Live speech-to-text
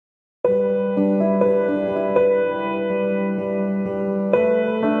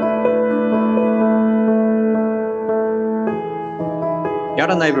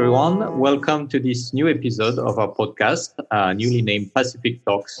Yarana everyone, welcome to this new episode of our podcast, newly named Pacific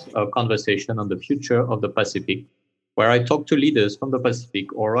Talks, a conversation on the future of the Pacific, where I talk to leaders from the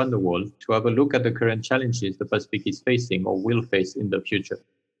Pacific or around the world to have a look at the current challenges the Pacific is facing or will face in the future.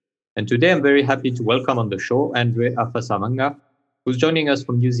 And today I'm very happy to welcome on the show Andre Afasamanga, who's joining us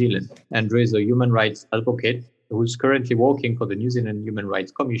from New Zealand. Andre is a human rights advocate who's currently working for the New Zealand Human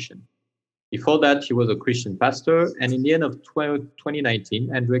Rights Commission. Before that, he was a Christian pastor, and in the end of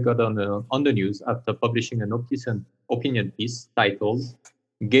 2019, Andre got on the news after publishing an opinion piece titled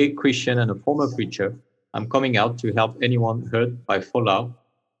 "Gay, Christian, and a Former Preacher, I'm Coming Out to Help Anyone Hurt by Folau,"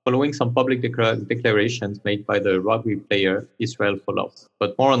 following some public declarations made by the rugby player Israel Folau.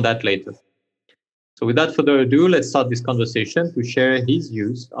 But more on that later. So without further ado, let's start this conversation to share his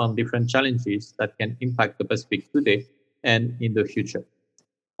views on different challenges that can impact the Pacific today and in the future.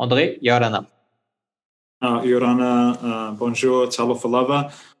 Andre, Yarana. Yorana, bonjour, talofa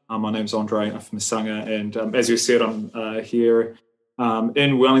lava. My name's Andre Afasamanga, and as you said, I'm here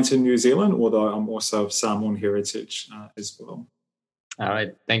in Wellington, New Zealand, although I'm also of Samoan heritage as well. All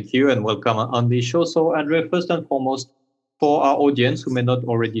right, thank you and welcome on the show. So, Andre, first and foremost, for our audience who may not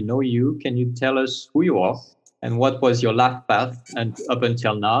already know you, can you tell us who you are and what was your life path and up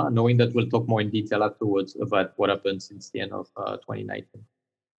until now, knowing that we'll talk more in detail afterwards about what happened since the end of 2019?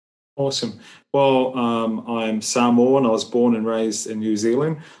 Awesome. Well, I'm Samoan. I was born and raised in New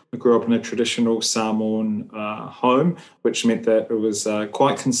Zealand. I grew up in a traditional Samoan home, which meant that it was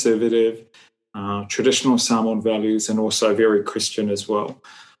quite conservative, traditional Samoan values, and also very Christian as well.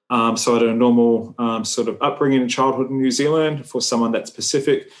 So I had a normal sort of upbringing in childhood in New Zealand. For someone that's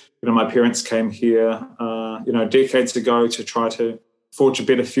Pacific, my parents came here, decades ago to try to forge a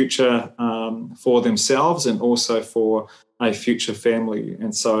better future for themselves and also for a future family.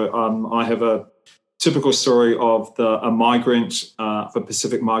 And so I have a typical story of a migrant, a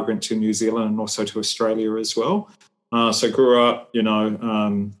Pacific migrant to New Zealand and also to Australia as well. So I grew up,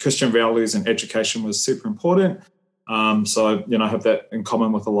 Christian values and education was super important. So I have that in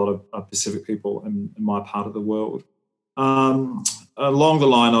common with a lot of Pacific people in my part of the world. Along the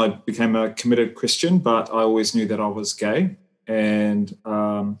line, I became a committed Christian, but I always knew that I was gay. And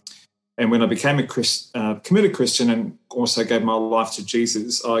when I became a committed Christian and also gave my life to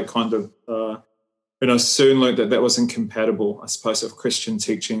Jesus, I kind of, soon learned that was incompatible, I suppose, of Christian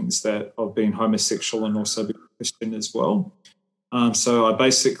teachings, that of being homosexual and also being Christian as well. So I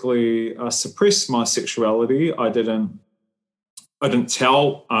basically suppressed my sexuality. I didn't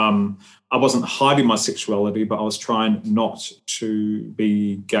tell. I wasn't hiding my sexuality, but I was trying not to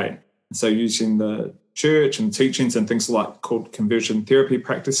be gay. And so using the church and teachings and things called conversion therapy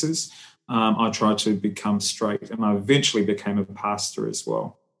practices, I tried to become straight, and I eventually became a pastor as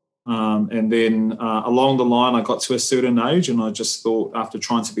well. And then along the line, I got to a certain age, and I just thought, after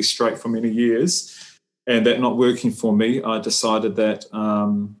trying to be straight for many years and that not working for me, I decided that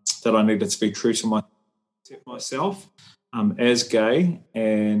I needed to be true to myself as gay,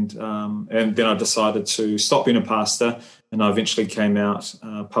 and then I decided to stop being a pastor, and I eventually came out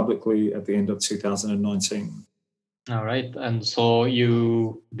publicly at the end of 2019. All right. And so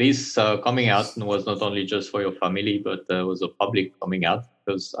this coming out was not only just for your family, but was a public coming out,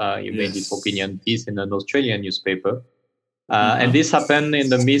 because you made this opinion piece in an Australian newspaper. And this happened in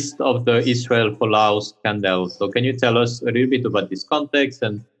the midst of the Israel Folau scandal. So can you tell us a little bit about this context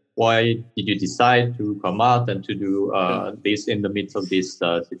and why did you decide to come out and to do this in the midst of this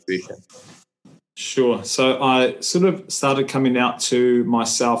situation? Sure. So I sort of started coming out to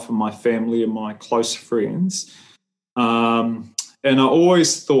myself and my family and my close friends. And I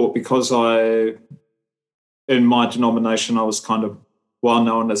always thought, because in my denomination, I was kind of well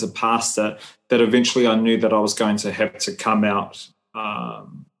known as a pastor, that eventually I knew that I was going to have to come out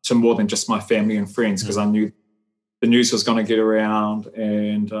to more than just my family and friends, because I knew the news was going to get around,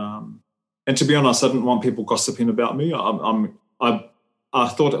 and to be honest, I didn't want people gossiping about me. I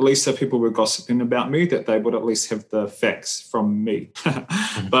thought at least if people were gossiping about me, that they would at least have the facts from me.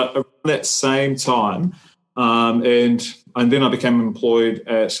 But around that same time, and then I became employed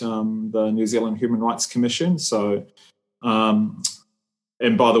at the New Zealand Human Rights Commission. So,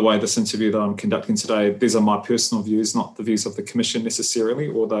 and by the way, this interview that I'm conducting today, these are my personal views, not the views of the Commission necessarily,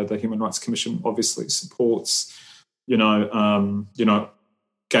 although the Human Rights Commission obviously supports, gay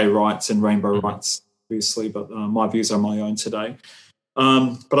rights and rainbow rights, obviously, but my views are my own today.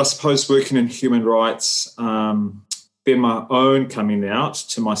 But I suppose working in human rights, then my own coming out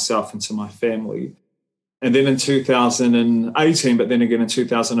to myself and to my family. And then in 2018, but then again in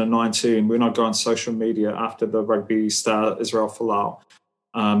 2019, when I go on social media after the rugby star Israel Folau,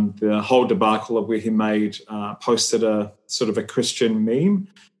 the whole debacle of where he posted a sort of a Christian meme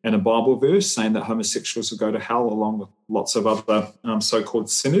and a Bible verse saying that homosexuals will go to hell along with lots of other so-called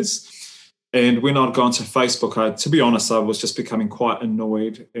sinners. And when I'd gone to Facebook, to be honest, I was just becoming quite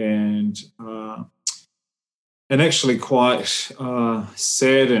annoyed and actually quite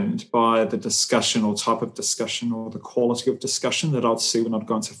saddened by the discussion or type of discussion or the quality of discussion that I'd see when I'd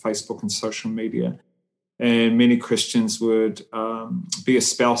go into Facebook and social media. And many Christians would be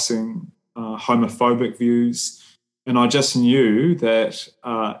espousing homophobic views. And I just knew that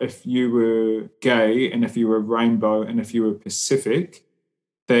if you were gay and if you were rainbow and if you were Pacific,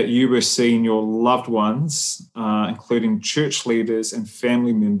 that you were seeing your loved ones, including church leaders and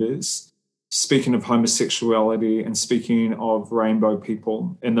family members, speaking of homosexuality and speaking of rainbow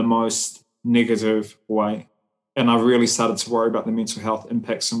people in the most negative way. And I really started to worry about the mental health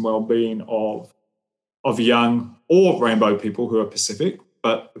impacts and well-being of young or rainbow people who are Pacific,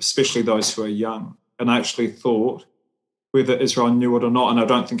 but especially those who are young. And I actually thought, whether Israel knew it or not, and I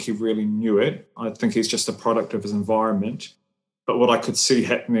don't think he really knew it, I think he's just a product of his environment. But what I could see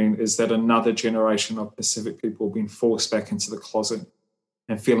happening is that another generation of Pacific people being forced back into the closet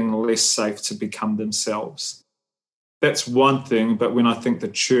and feeling less safe to become themselves. That's one thing, but when I think the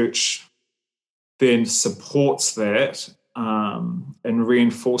church then supports that and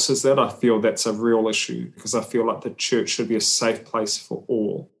reinforces that, I feel that's a real issue, because I feel like the church should be a safe place for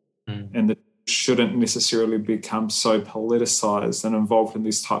all, and that shouldn't necessarily become so politicized and involved in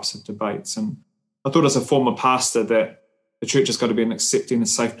these types of debates. And I thought as a former pastor that the church has got to be an accepting and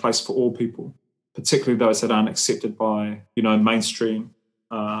safe place for all people, particularly those that aren't accepted by, mainstream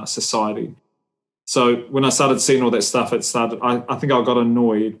society. So when I started seeing all that stuff, I think I got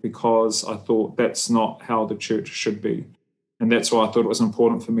annoyed because I thought that's not how the church should be. And that's why I thought it was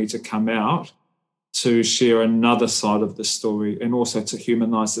important for me to come out to share another side of the story and also to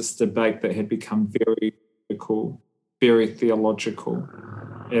humanize this debate that had become very political, very theological,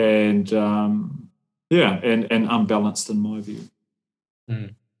 and unbalanced in my view.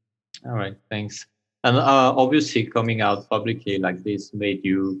 All right, thanks. And obviously coming out publicly like this made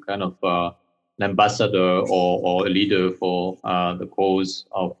you kind of an ambassador or a leader for the cause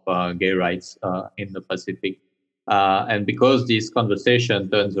of gay rights in the Pacific. And because this conversation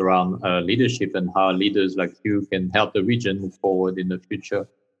turns around leadership and how leaders like you can help the region move forward in the future.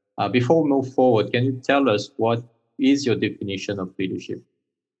 Before we move forward, can you tell us what is your definition of leadership?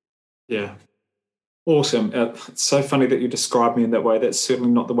 Yeah. Awesome. It's so funny that you describe me in that way. That's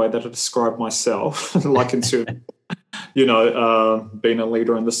certainly not the way that I describe myself, like in terms of, being a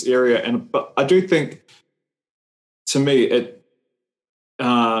leader in this area. But I do think, to me,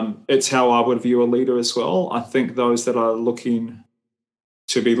 it's how I would view a leader as well. I think those that are looking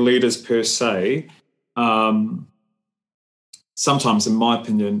to be leaders per se, sometimes, in my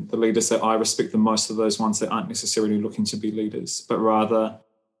opinion, the leaders that I respect the most are those ones that aren't necessarily looking to be leaders, but rather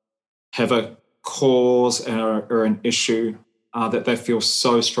have a cause or an issue that they feel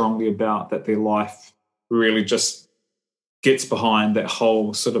so strongly about that their life really just gets behind that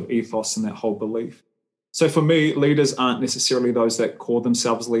whole sort of ethos and that whole belief. So for me, leaders aren't necessarily those that call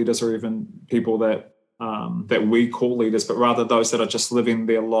themselves leaders or even people that we call leaders, but rather those that are just living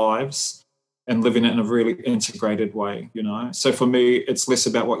their lives and living it in a really integrated way, So for me, it's less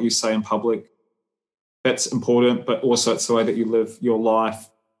about what you say in public. That's important, but also it's the way that you live your life,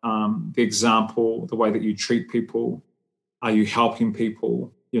 the example, the way that you treat people. Are you helping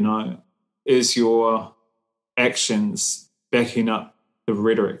people? Is your actions backing up the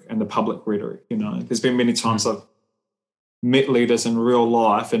rhetoric and the public rhetoric? There's been many times I've met leaders in real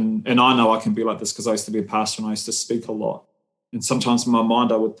life, and I know I can be like this because I used to be a pastor and I used to speak a lot. And sometimes in my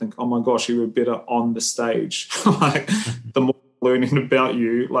mind I would think, oh my gosh, you were better on the stage. Like the more learning about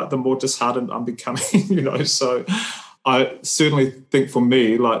you, like the more disheartened I'm becoming, So I certainly think for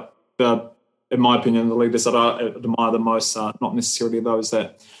me, like in my opinion, the leaders that I admire the most are not necessarily those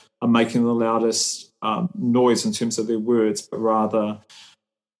that are making the loudest noise in terms of their words, but rather,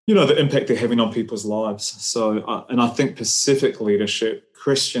 the impact they're having on people's lives. So, and I think Pacific leadership,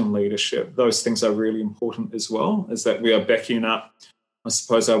 Christian leadership, those things are really important as well, is that we are backing up, I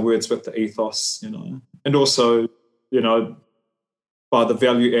suppose, our words with the ethos, and also, by the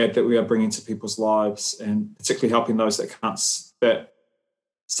value add that we are bringing to people's lives, and particularly helping those that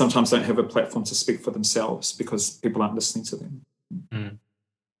sometimes don't have a platform to speak for themselves because people aren't listening to them.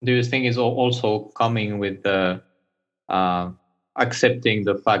 Do you think it's also coming with the accepting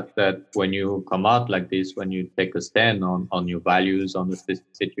the fact that when you come out like this, when you take a stand on your values, on the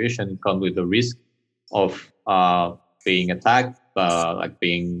situation, it comes with the risk of being attacked, like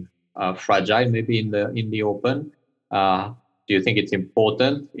being fragile maybe in the open? Do you think it's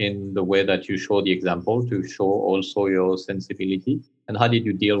important in the way that you show the example to show also your sensibility? And how did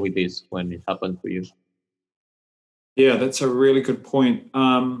you deal with this when it happened to you? Yeah, that's a really good point.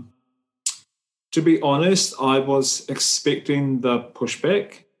 To be honest, I was expecting the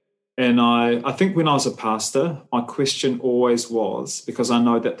pushback. And I think when I was a pastor, my question always was, because I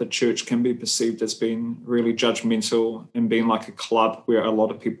know that the church can be perceived as being really judgmental and being like a club where a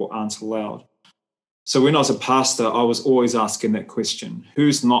lot of people aren't allowed. So when I was a pastor, I was always asking that question,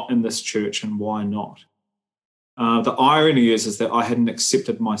 who's not in this church and why not? The irony is that I hadn't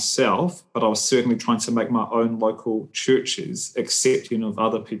accepted myself, but I was certainly trying to make my own local churches accepting of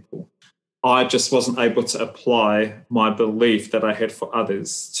other people. I just wasn't able to apply my belief that I had for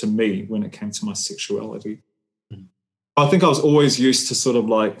others to me when it came to my sexuality. Mm. I think I was always used to sort of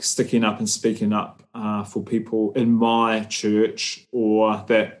like sticking up and speaking up for people in my church, or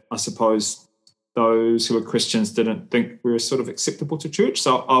that I suppose those who were Christians didn't think we were sort of acceptable to church.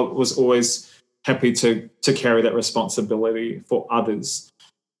 So I was always happy to carry that responsibility for others.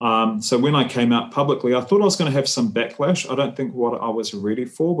 So when I came out publicly, I thought I was going to have some backlash. I don't think what I was ready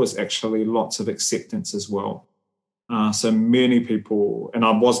for was actually lots of acceptance as well. So many people, and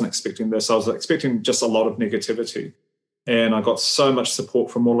I wasn't expecting this, I was expecting just a lot of negativity. And I got so much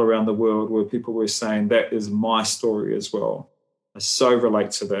support from all around the world where people were saying, that is my story as well. I so relate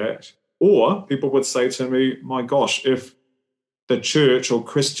to that. Or people would say to me, my gosh, if the church or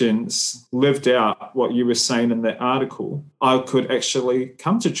Christians lived out what you were saying in that article, I could actually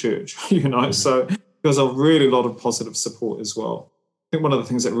come to church, Mm-hmm. So there's a really lot of positive support as well. I think one of the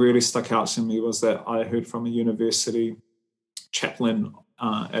things that really stuck out to me was that I heard from a university chaplain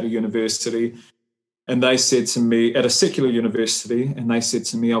at a university, and they said to me, at a secular university, and they said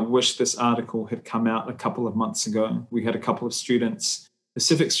to me, I wish this article had come out a couple of months ago. We had a couple of students,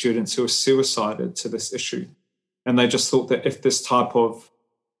 Pacific students, who were suicided to this issue. And they just thought that if this type of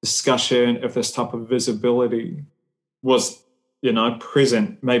discussion, if this type of visibility was,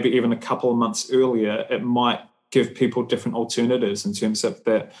 present maybe even a couple of months earlier, it might give people different alternatives in terms of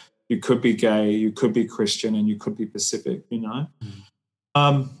that you could be gay, you could be Christian, and you could be Pacific,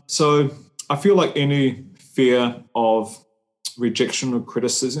 So I feel like any fear of rejection or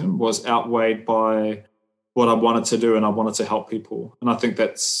criticism was outweighed by what I wanted to do, and I wanted to help people. And I think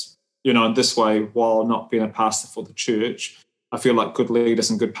that's, in this way, while not being a pastor for the church, I feel like good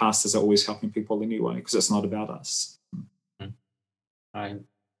leaders and good pastors are always helping people anyway, because it's not about us. Right.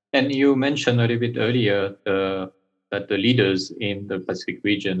 And you mentioned a little bit earlier that the leaders in the Pacific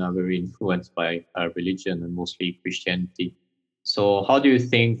region are very influenced by religion and mostly Christianity. So how do you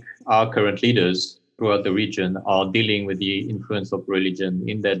think our current leaders throughout the region are dealing with the influence of religion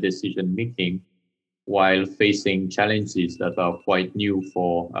in their decision making, while facing challenges that are quite new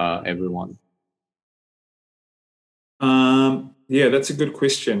for everyone? Yeah, that's a good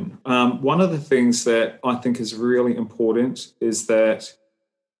question. One of the things that I think is really important is that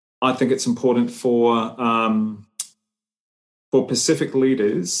I think it's important for Pacific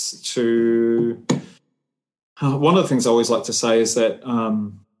leaders to... one of the things I always like to say is that,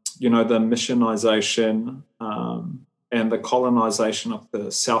 the missionization and the colonization of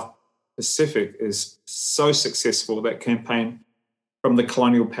the South Pacific is so successful. That campaign from the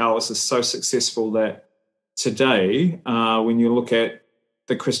colonial powers is so successful that today, when you look at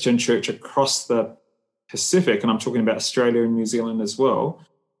the Christian church across the Pacific, and I'm talking about Australia and New Zealand as well,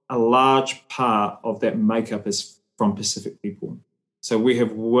 a large part of that makeup is from Pacific people. So we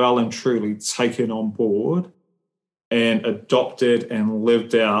have well and truly taken on board and adopted and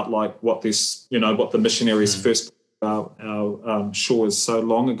lived out like what this, what the missionaries first our shores so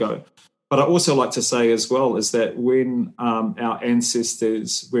long ago. But I also like to say as well is that when our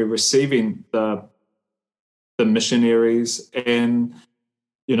ancestors were receiving the missionaries and,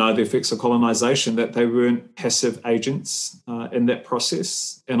 the effects of colonization, that they weren't passive agents in that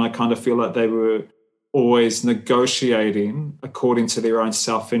process. And I kind of feel like they were always negotiating according to their own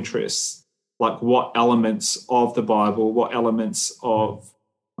self-interest, like what elements of the Bible, what elements of,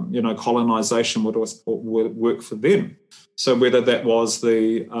 colonization would work for them. So whether that was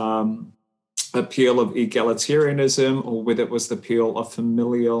the appeal of egalitarianism or whether it was the appeal of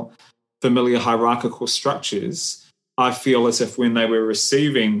familiar hierarchical structures, I feel as if when they were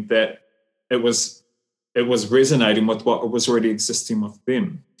receiving that, it was resonating with what was already existing with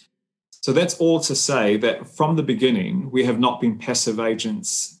them. So that's all to say that from the beginning, we have not been passive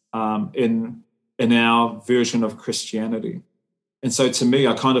agents in our version of Christianity. And so to me,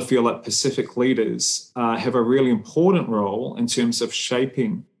 I kind of feel like Pacific leaders have a really important role in terms of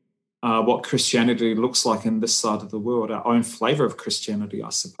shaping what Christianity looks like in this side of the world, our own flavor of Christianity, I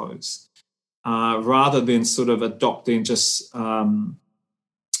suppose. rather than sort of adopting just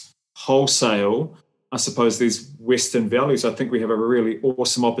wholesale, I suppose, these Western values. I think we have a really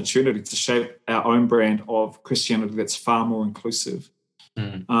awesome opportunity to shape our own brand of Christianity that's far more inclusive.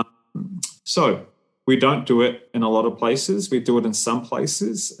 So we don't do it in a lot of places. We do it in some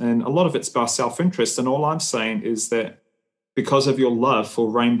places, and a lot of it's by self-interest. And all I'm saying is that because of your love for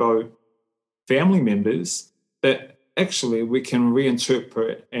Rainbow family members, that actually we can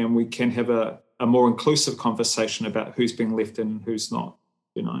reinterpret and we can have a more inclusive conversation about who's being left in and who's not,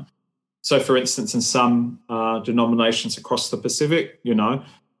 you know. So, for instance, in some denominations across the Pacific, you know,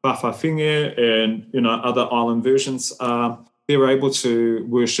 Whawhawhinge and, you know, other island versions, they're able to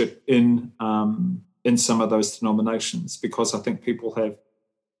worship in some of those denominations because I think people have,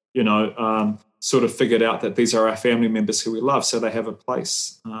 you know, sort of figured out that these are our family members who we love, so they have a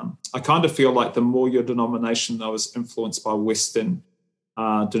place. I kind of feel like the more your denomination, though, is influenced by Western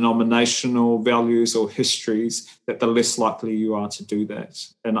denominational values or histories, that the less likely you are to do that.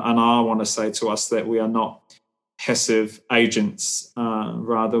 And I want to say to us that we are not passive agents.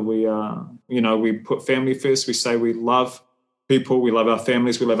 Rather, we are, you know, we put family first. We say we love people, we love our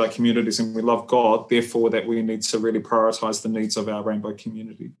families, we love our communities, and we love God. Therefore, that we need to really prioritize the needs of our Rainbow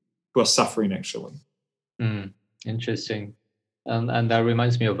community who are suffering, actually. Interesting. And that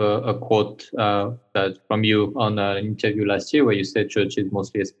reminds me of a quote that from you on an interview last year where you said churches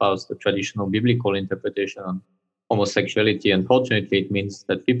mostly espouse the traditional biblical interpretation on homosexuality. Unfortunately, it means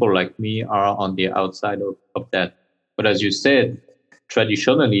that people like me are on the outside of that. But as you said,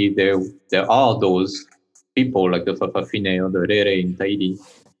 traditionally, there are those people like the Whawhawhine or the Rere in Tahiti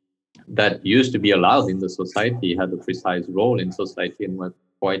that used to be allowed in the society, had a precise role in society and were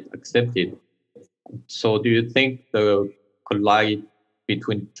quite accepted. So do you think the collide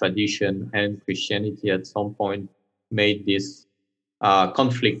between tradition and Christianity at some point made this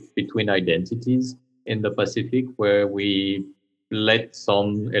conflict between identities in the Pacific, where we let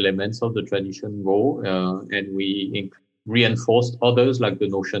some elements of the tradition go and we reinforced others, like the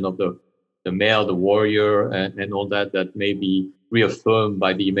notion of the male, the warrior, and all that may be reaffirmed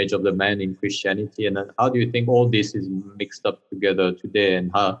by the image of the man in Christianity? And how do you think all this is mixed up together today, and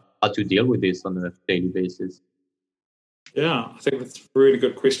how to deal with this on a daily basis? Yeah, I think that's really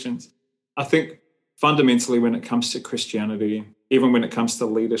good questions. I think fundamentally when it comes to Christianity, even when it comes to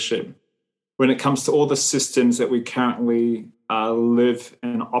leadership, when it comes to all the systems that we currently live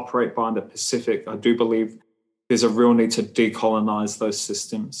and operate by in the Pacific, I do believe there's a real need to decolonize those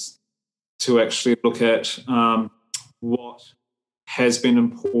systems, to actually look at what has been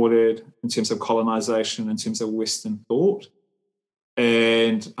imported in terms of colonization, in terms of Western thought,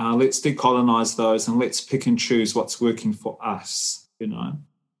 and let's decolonize those and let's pick and choose what's working for us, you know.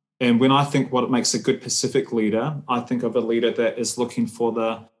 And when I think what makes a good Pacific leader, I think of a leader that is looking for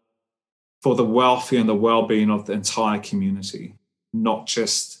the welfare and the well-being of the entire community, not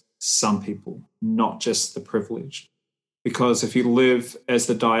just some people, not just the privileged. Because if you live as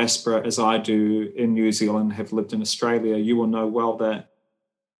the diaspora, as I do in New Zealand, have lived in Australia, you will know well that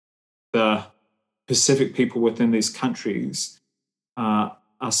the Pacific people within these countries are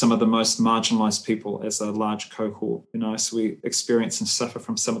some of the most marginalized people as a large cohort, you know, so we experience and suffer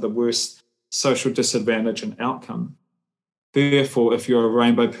from some of the worst social disadvantage and outcome. Therefore, if you're a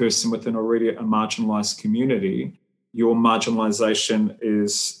Rainbow person within already a marginalized community, your marginalization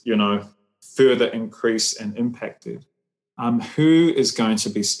is, you know, further increased and impacted. Who is going to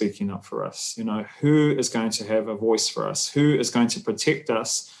be speaking up for us? You know, who is going to have a voice for us? Who is going to protect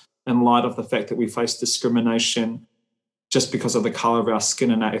us in light of the fact that we face discrimination just because of the color of our skin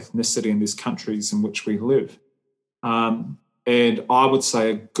and our ethnicity in these countries in which we live? And I would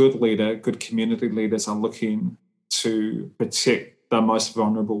say a good leader, good community leaders are looking to protect the most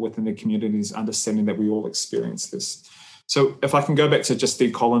vulnerable within their communities, understanding that we all experience this. So if I can go back to just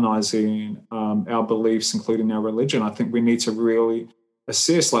decolonizing our beliefs, including our religion, I think we need to really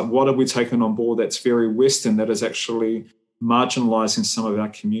assess, like, what have we taken on board that's very Western that is actually marginalizing some of our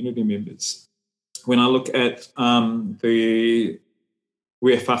community members? When I look at where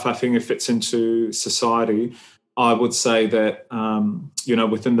Whawhawhinge fits into society, I would say that, you know,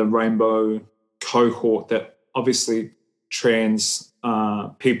 within the Rainbow cohort, that obviously trans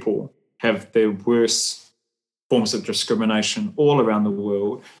people have their worst forms of discrimination all around the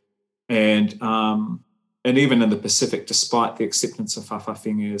world, and even in the Pacific, despite the acceptance of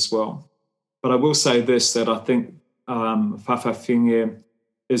Whawhawhinge as well. But I will say this, that I think Whawhawhinge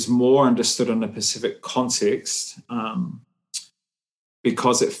is more understood in a Pacific context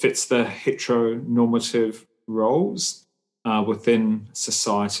because it fits the heteronormative roles within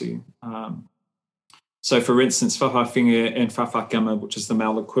society. So, for instance, Whawhawhinge and Whawhakama, which is the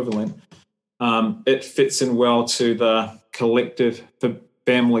male equivalent, it fits in well to the collective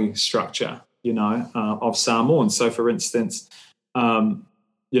family structure, of Samoan. So, for instance,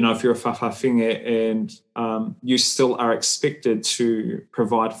 if you're a whawhawhinge and you still are expected to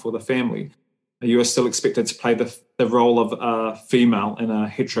provide for the family, you are still expected to play the role of a female in a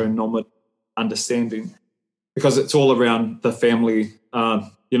heteronormative understanding, because it's all around the family,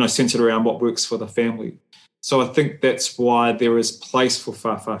 centered around what works for the family. So I think that's why there is place for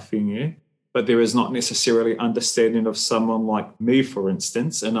whawhawhinge, but there is not necessarily understanding of someone like me, for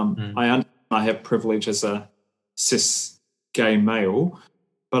instance. And I have privilege as a cis gay male,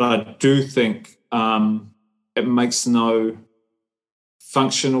 but I do think it makes no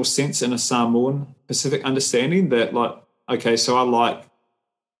functional sense in a Samoan Pacific understanding that, like, okay, so I like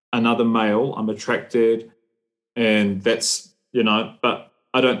another male, I'm attracted, and that's, but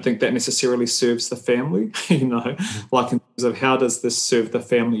I don't think that necessarily serves the family, like in terms of how does this serve the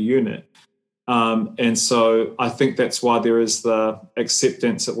family unit? And so I think that's why there is the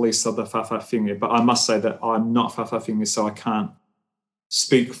acceptance, at least, of the whawhawhinge. But I must say that I'm not whawhawhinge, so I can't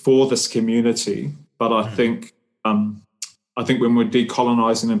speak for this community. But I think when we're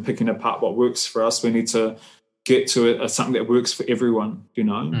decolonising and picking apart what works for us, we need to get to something that works for everyone,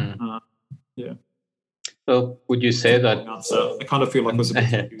 yeah. So would you say that... I kind of feel like it was a bit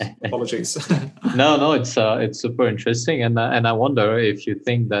confusing. Apologies. No, it's super interesting. And I wonder if you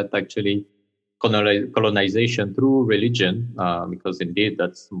think that actually colonization through religion, because indeed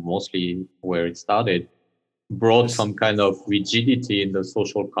that's mostly where it started, brought some kind of rigidity in the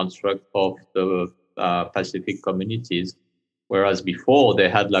social construct of the Pacific communities, whereas before they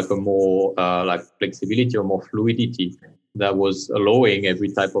had like a more like flexibility or more fluidity that was allowing every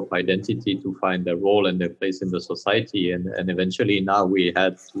type of identity to find their role and their place in the society. And eventually now we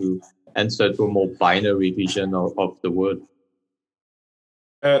had to answer to a more binary vision of the world.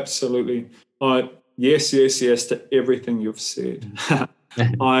 Absolutely. Yes to everything you've said.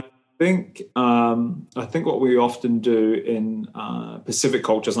 I think what we often do in Pacific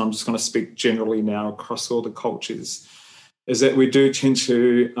cultures, and I'm just going to speak generally now across all the cultures, is that we do tend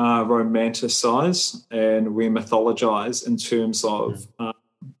to romanticize and we mythologize in terms of,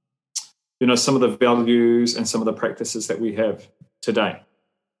 some of the values and some of the practices that we have today.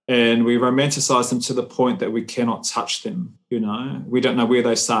 And we romanticize them to the point that we cannot touch them, We don't know where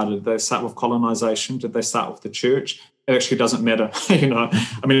they started. Did they start with colonization? Did they start with the church? It actually doesn't matter, I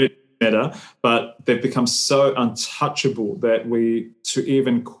mean, it doesn't matter, but they've become so untouchable that to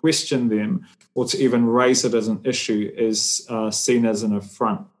even question them or to even raise it as an issue is seen as an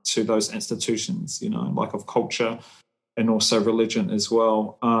affront to those institutions, like of culture and also religion as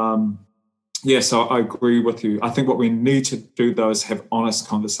well. So I agree with you. I think what we need to do, though, is have honest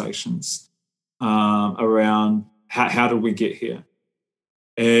conversations around how did we get here?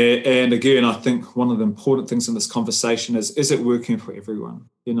 And again, I think one of the important things in this conversation is it working for everyone?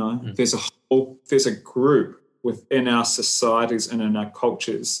 There's a group within our societies and in our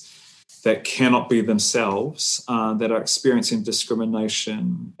cultures that cannot be themselves, that are experiencing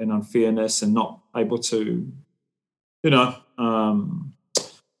discrimination and unfairness and not able to, if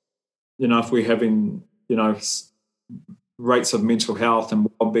we're having, rates of mental health and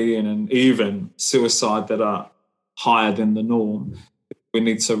well-being and even suicide that are higher than the norm, we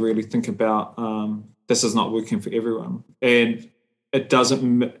need to really think about this is not working for everyone. And it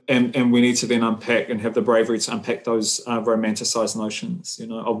doesn't, and we need to then unpack and have the bravery to unpack those romanticized notions,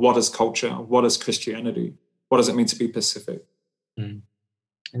 of what is culture, what is Christianity, what does it mean to be Pacific.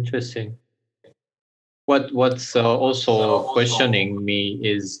 Interesting. What's also questioning me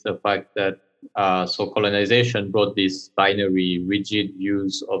is the fact that so colonization brought this binary, rigid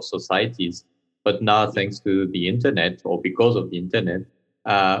views of societies, but now thanks to the internet or because of the internet,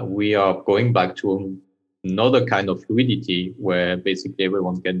 we are going back to another kind of fluidity where basically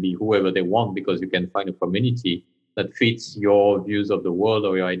everyone can be whoever they want because you can find a community that fits your views of the world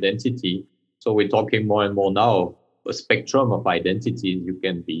or your identity. So we're talking more and more now a spectrum of identities. You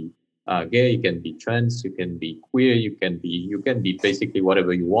can be gay, you can be trans, you can be queer, you can be basically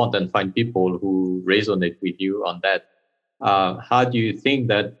whatever you want and find people who resonate with you on that. How do you think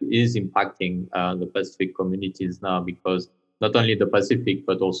that is impacting the Pacific communities now? Because not only the Pacific,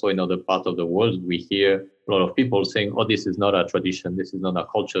 but also in other parts of the world, we hear a lot of people saying, oh, this is not our tradition, this is not our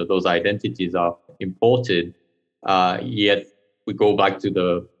culture, those identities are imported. Yet we go back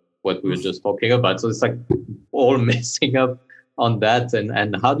to what we were just talking about. So it's like all messing up on that.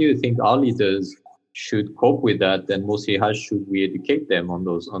 And how do you think our leaders should cope with that? And mostly, how should we educate them on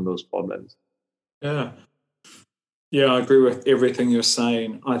those problems? Yeah, I agree with everything you're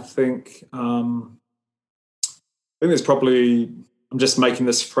saying. I think there's probably, I'm just making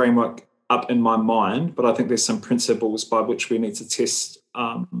this framework up in my mind, but I think there's some principles by which we need to test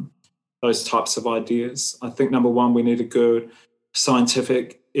those types of ideas. I think number one, we need a good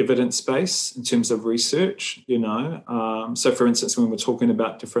scientific evidence base in terms of research, So for instance, when we're talking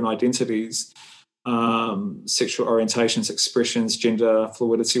about different identities, sexual orientations, expressions, gender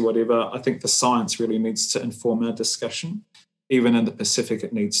fluidity, whatever, I think the science really needs to inform our discussion. Even in the Pacific,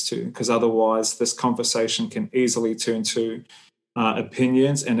 it needs to, because otherwise this conversation can easily turn to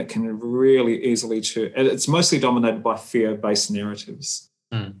opinions, and it can really easily it's mostly dominated by fear-based narratives.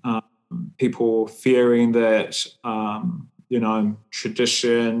 People fearing that,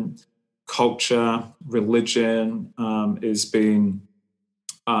 tradition, culture, religion is being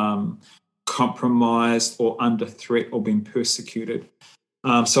compromised or under threat or being persecuted.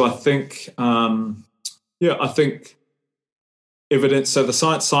 So I think, I think evidence. So the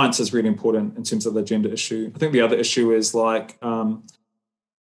science is really important in terms of the gender issue. I think the other issue is let's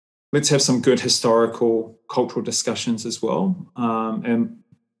have some good historical, cultural discussions as well. And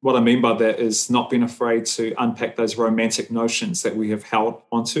what I mean by that is not being afraid to unpack those romantic notions that we have held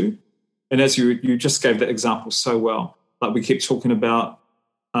onto. And as you just gave that example so well, like we keep talking about,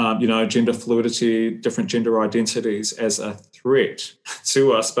 gender fluidity, different gender identities as a threat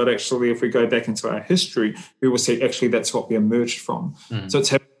to us. But actually, if we go back into our history, we will see actually that's what we emerged from. So it's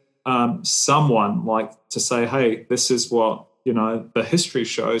having someone like to say, hey, this is what, the history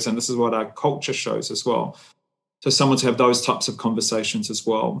shows, and this is what our culture shows as well. So someone to have those types of conversations as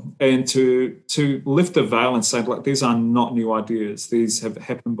well, and to lift the veil and say, like, these are not new ideas. These have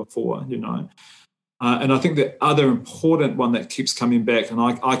happened before, And I think the other important one that keeps coming back, and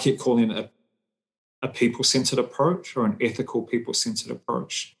I keep calling it a people-centered approach or an ethical people-centered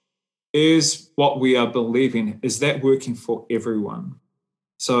approach, is what we are believing. Is that working for everyone?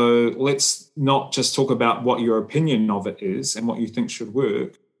 So let's not just talk about what your opinion of it is and what you think should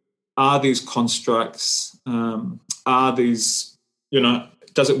work. Are these constructs, does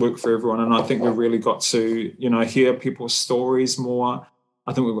it work for everyone? And I think we've really got to, hear people's stories more.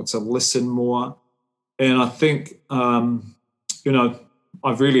 I think we've got to listen more. And I think, I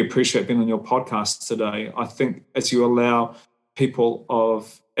really appreciate being on your podcast today. I think as you allow people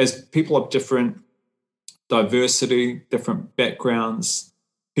of different diversity, different backgrounds,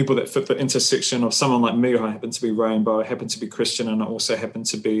 people that fit the intersection of someone like me, who happen to be rainbow, happen to be Christian, and I also happen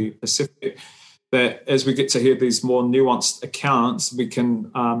to be Pacific, that as we get to hear these more nuanced accounts, we can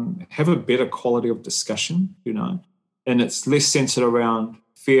have a better quality of discussion, and it's less centered around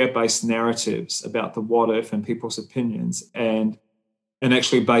fear-based narratives about the what if and people's opinions, and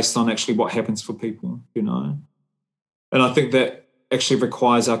actually based on actually what happens for people, And I think that actually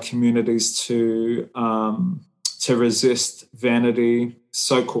requires our communities to resist vanity,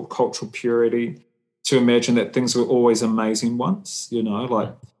 so-called cultural purity, to imagine that things were always amazing once,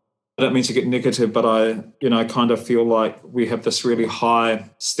 I don't mean to get negative, but I kind of feel like we have this really high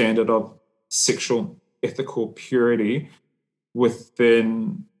standard of sexual ethical purity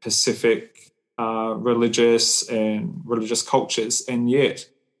within Pacific religious cultures. And yet,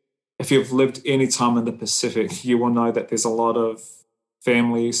 if you've lived any time in the Pacific, you will know that there's a lot of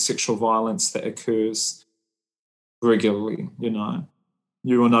family sexual violence that occurs regularly,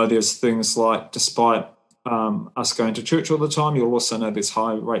 You will know there's things like, despite us going to church all the time, you'll also know there's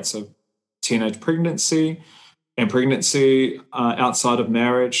high rates of teenage pregnancy and pregnancy outside of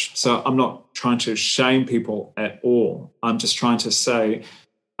marriage. So I'm not trying to shame people at all. I'm just trying to say,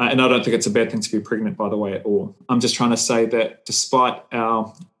 and I don't think it's a bad thing to be pregnant, by the way, at all. I'm just trying to say that despite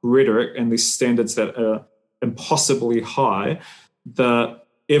our rhetoric and these standards that are impossibly high, the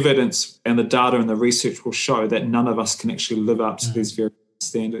evidence and the data and the research will show that none of us can actually live up to these very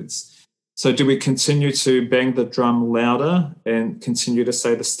standards. So do we continue to bang the drum louder and continue to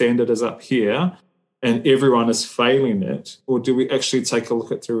say the standard is up here and everyone is failing it? Or do we actually take a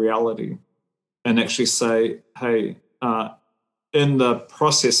look at the reality and actually say, hey, in the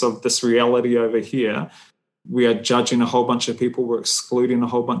process of this reality over here, we are judging a whole bunch of people, we're excluding a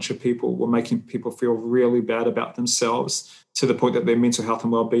whole bunch of people, we're making people feel really bad about themselves to the point that their mental health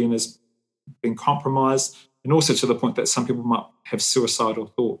and well-being is being compromised, and also to the point that some people might have suicidal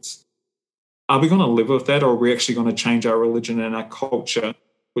thoughts. Are we going to live with that, or are we actually going to change our religion and our culture,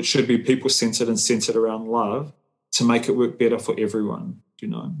 which should be people-centered and centered around love, to make it work better for everyone,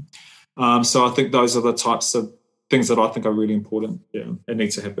 So I think those are the types of things that I think are really important, and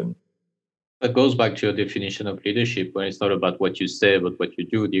need to happen. That goes back to your definition of leadership, where it's not about what you say, but what you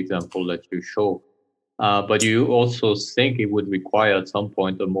do, the example that you show. But you also think it would require at some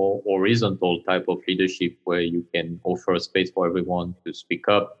point a more horizontal type of leadership where you can offer a space for everyone to speak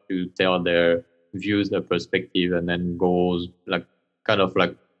up, to tell their views, their perspective, and then goes like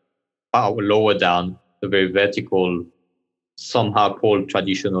lower down the very vertical, somehow called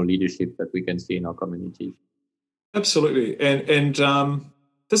traditional leadership that we can see in our communities. Absolutely. And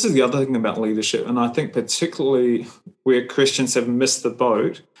this is the other thing about leadership, and I think particularly where Christians have missed the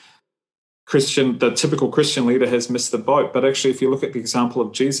boat, the typical Christian leader has missed the boat. But actually, if you look at the example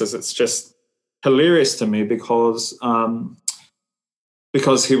of Jesus, it's just hilarious to me because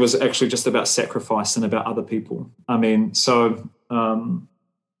he was actually just about sacrifice and about other people. I mean, so,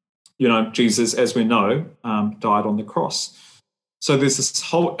 Jesus, as we know, died on the cross. So there's this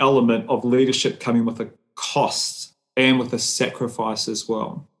whole element of leadership coming with a cost and with a sacrifice as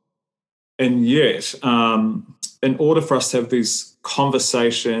well. And yet, in order for us to have these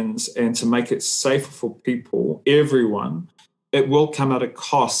conversations and to make it safer for people, everyone, it will come at a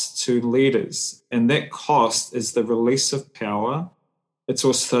cost to leaders. And that cost is the release of power. It's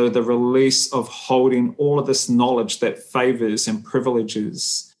also the release of holding all of this knowledge that favors and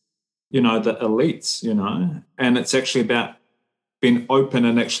privileges, the elites, and it's actually about being open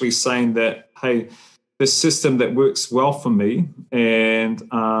and actually saying that, hey, the system that works well for me and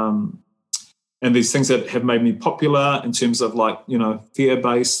these things that have made me popular in terms of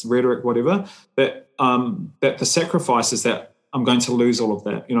fear-based rhetoric, whatever, that the sacrifice is that I'm going to lose all of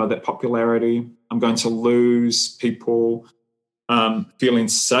that, that popularity. I'm going to lose people feeling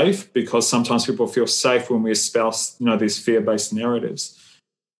safe, because sometimes people feel safe when we espouse, these fear-based narratives.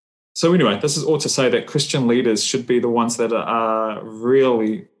 So anyway, this is all to say that Christian leaders should be the ones that are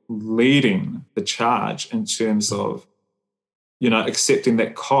really leading the charge in terms of, accepting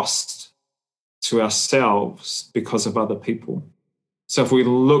that cost to ourselves because of other people. So if we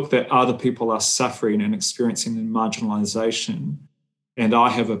look that other people are suffering and experiencing marginalization, and I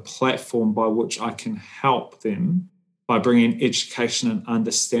have a platform by which I can help them by bringing education and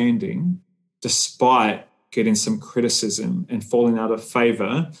understanding, despite getting some criticism and falling out of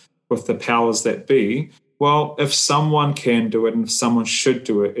favor with the powers that be, well, if someone can do it and if someone should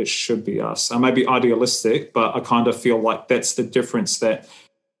do it, it should be us. I may be idealistic, but I kind of feel like that's the difference that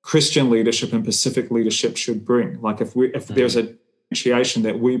Christian leadership and Pacific leadership should bring. Like if there's a differentiation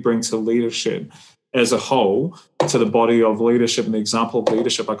that we bring to leadership as a whole, to the body of leadership and the example of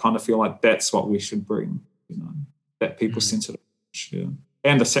leadership, I kind of feel like that's what we should bring, that people-centered approach,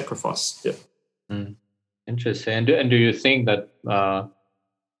 and the sacrifice. Interesting. And do you think that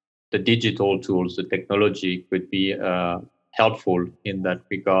the digital tools, the technology could be helpful in that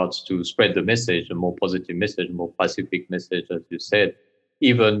regards to spread the message, a more positive message, a more Pacific message, as you said,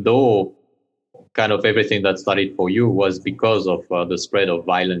 even though kind of everything that started for you was because of the spread of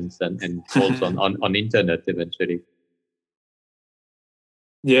violence and also on internet eventually?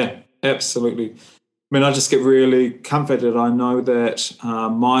 Yeah, absolutely. I mean, I just get really comforted. I know that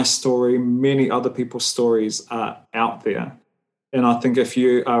my story, many other people's stories are out there. And I think if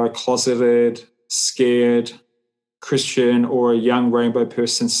you are a closeted, scared Christian or a young rainbow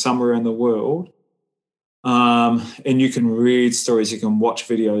person somewhere in the world, and you can read stories, you can watch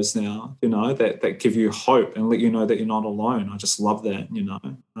videos now, that give you hope and let you know that you're not alone. I just love that,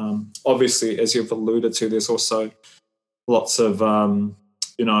 Obviously, as you've alluded to, there's also lots of,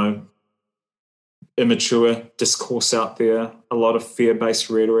 immature discourse out there, a lot of fear-based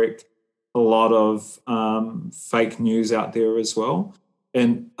rhetoric, a lot of fake news out there as well.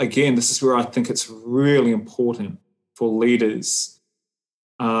 And again, this is where I think it's really important for leaders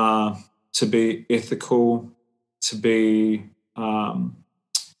to be ethical, to be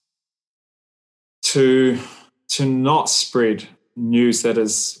to not spread news that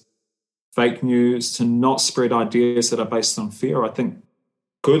is fake news, to not spread ideas that are based on fear. I think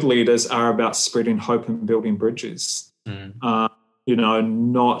good leaders are about spreading hope and building bridges. Not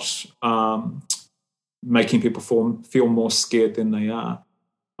making people feel more scared than they are.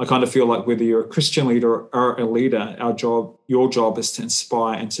 I kind of feel like whether you're a Christian leader or a leader, your job is to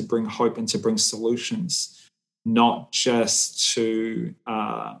inspire and to bring hope and to bring solutions, not just to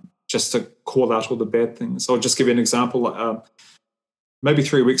call out all the bad things. I'll just give you an example. Maybe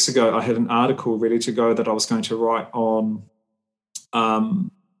 3 weeks ago, I had an article ready to go that I was going to write on,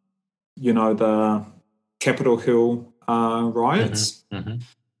 the Capitol Hill riots.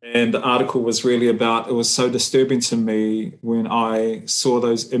 And the article was really about, it was so disturbing to me when I saw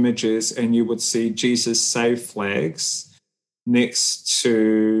those images and you would see Jesus Save flags next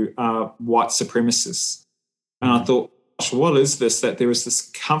to white supremacists. And I thought, gosh, what is this? That there is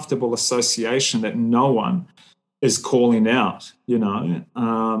this comfortable association that no one is calling out,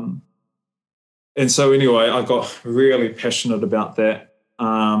 And so anyway, I got really passionate about that.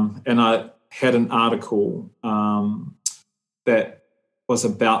 And I had an article that was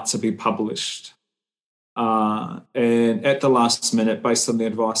about to be published. And at the last minute, based on the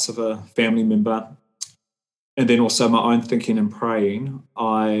advice of a family member, and then also my own thinking and praying,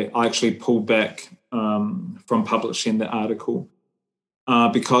 I actually pulled back from publishing the article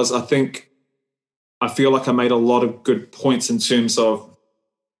because I feel like I made a lot of good points in terms of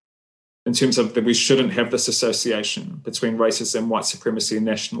that we shouldn't have this association between racism, white supremacy, and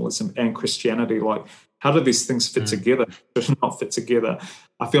nationalism and Christianity. Like, how do these things fit together? They should not fit together.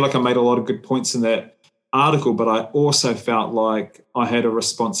 I feel like I made a lot of good points in that article, but I also felt like I had a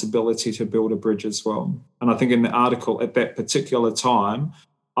responsibility to build a bridge as well. And I think in the article at that particular time,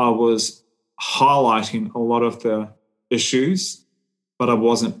 I was highlighting a lot of the issues, but I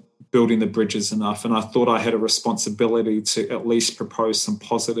wasn't building the bridges enough. And I thought I had a responsibility to at least propose some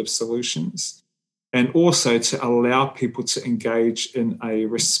positive solutions and also to allow people to engage in a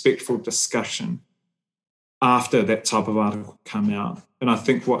respectful discussion after that type of article come out. And I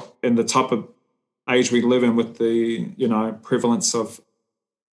think in the type of age we live in with the, prevalence of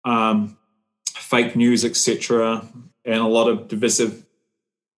fake news, etc., and a lot of divisive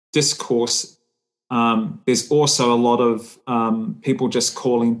discourse, there's also a lot of people just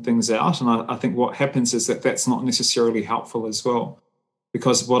calling things out. And I think what happens is that's not necessarily helpful as well,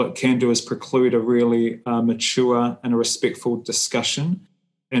 because what it can do is preclude a really mature and a respectful discussion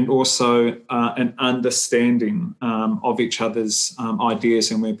and also an understanding of each other's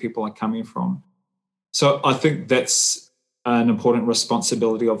ideas and where people are coming from. So I think that's an important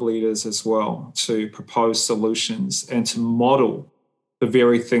responsibility of leaders as well, to propose solutions and to model the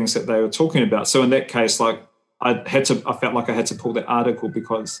very things that they were talking about. So in that case, like I felt like I had to pull the article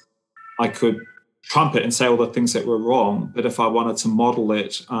because I could trumpet and say all the things that were wrong, but if I wanted to model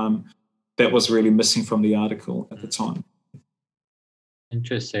it, that was really missing from the article at the time.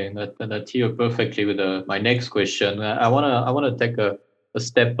 Interesting. That tees up perfectly with my next question. I wanna take a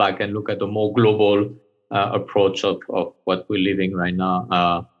step back and look at the more global approach of what we're living right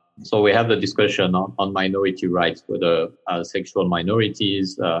now. So we have the discussion on minority rights, whether sexual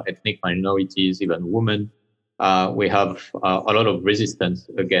minorities, ethnic minorities, even women. We have a lot of resistance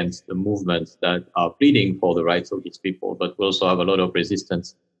against the movements that are pleading for the rights of these people, but we also have a lot of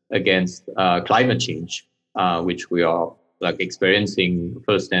resistance against climate change, which we are experiencing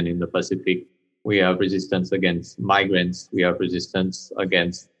firsthand in the Pacific. We have resistance against migrants. We have resistance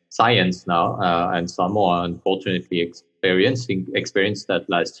against science now, and Samoa, unfortunately, experienced that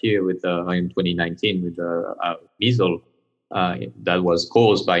last year in 2019 with the measles that was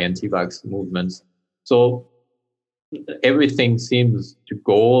caused by anti-vax movements. So everything seems to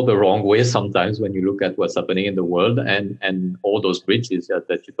go the wrong way sometimes when you look at what's happening in the world, and all those bridges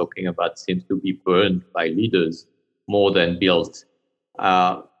that you're talking about seems to be burned by leaders more than built.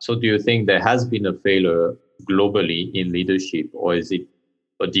 So do you think there has been a failure globally in leadership, or is it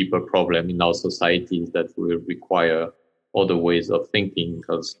a deeper problem in our societies that will require other ways of thinking?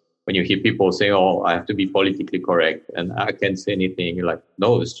 Because when you hear people say, "Oh, I have to be politically correct and I can't say anything," you're like,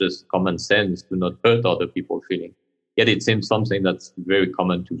 no, it's just common sense. Do not hurt other people's feelings. Yet it seems something that's very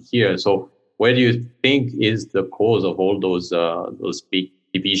common to hear. So where do you think is the cause of all those big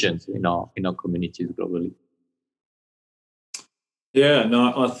divisions in our communities globally? Yeah,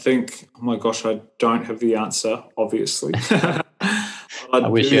 no, I think, oh my gosh, I don't have the answer, obviously. I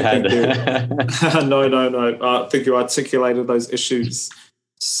wish you had. No. I think you articulated those issues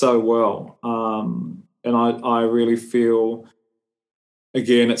so well. And I really feel,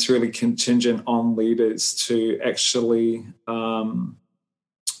 again, it's really contingent on leaders to actually to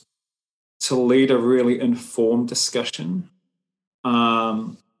lead a really informed discussion.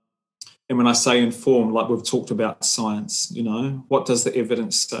 And when I say informed, like we've talked about science, what does the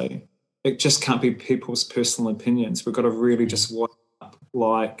evidence say? It just can't be people's personal opinions. We've got to really just watch up,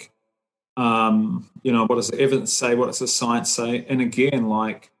 what does the evidence say? What does the science say? And again,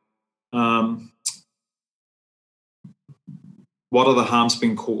 what are the harms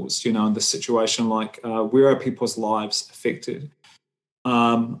being caused, in this situation? Where are people's lives affected?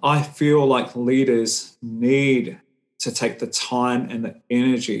 I feel like leaders need to take the time and the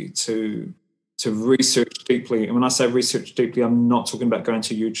energy to research deeply. And when I say research deeply, I'm not talking about going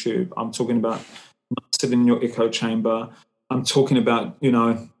to YouTube. I'm talking about not sitting in your echo chamber. I'm talking about,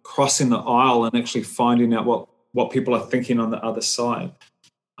 crossing the aisle and actually finding out what people are thinking on the other side.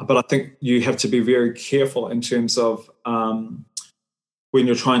 But I think you have to be very careful in terms of when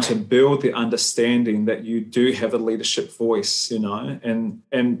you're trying to build the understanding that you do have a leadership voice, and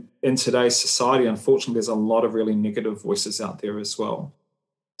in today's society, unfortunately, there's a lot of really negative voices out there as well.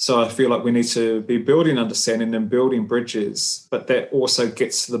 So I feel like we need to be building understanding and building bridges, but that also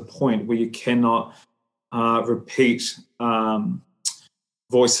gets to the point where you cannot repeat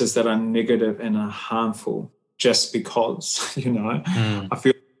voices that are negative and are harmful just because, I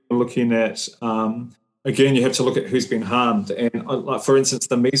feel looking at, again, you have to look at who's been harmed. And like, for instance,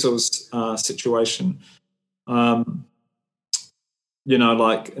 the measles situation, like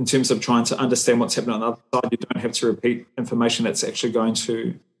in terms of trying to understand what's happening on the other side, you don't have to repeat information that's actually going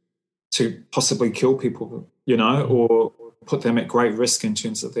to possibly kill people, or put them at great risk in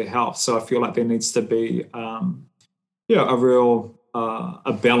terms of their health. So I feel like there needs to be, a real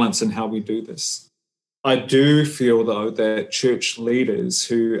a balance in how we do this. I do feel, though, that church leaders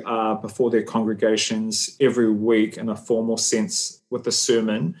who are before their congregations every week in a formal sense with the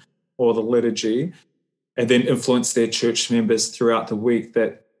sermon or the liturgy, and then influence their church members throughout the week,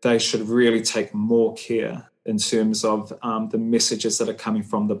 that they should really take more care in terms of the messages that are coming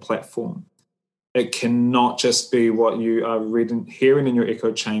from the platform. It cannot just be what you are hearing in your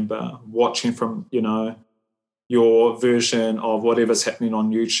echo chamber, watching from, your version of whatever's happening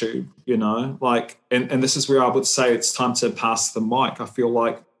on YouTube, and this is where I would say it's time to pass the mic. I feel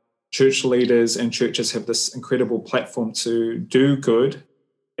like church leaders and churches have this incredible platform to do good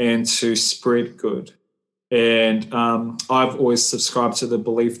and to spread good. And I've always subscribed to the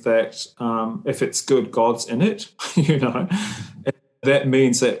belief that if it's good, God's in it, And that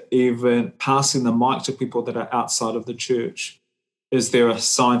means that even passing the mic to people that are outside of the church, is there a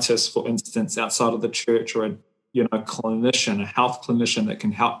scientist, for instance, outside of the church, or a clinician, a health clinician that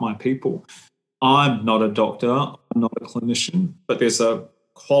can help my people? I'm not a doctor, I'm not a clinician, but there's a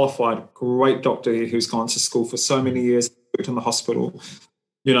qualified, great doctor here who's gone to school for so many years, worked in the hospital.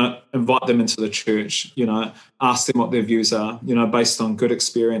 Invite them into the church, ask them what their views are, based on good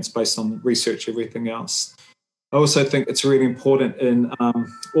experience, based on research, everything else. I also think it's really important in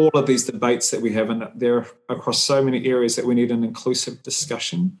all of these debates that we have, and they're across so many areas, that we need an inclusive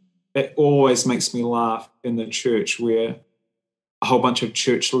discussion. It always makes me laugh in the church where a whole bunch of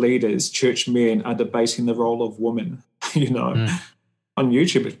church leaders, church men, are debating the role of women, On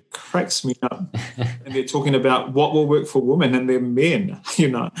YouTube, it cracks me up. And they're talking about what will work for women, and they're men,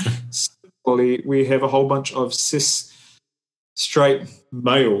 Similarly, we have a whole bunch of cis, straight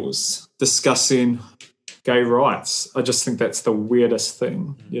males discussing gay rights. I just think that's the weirdest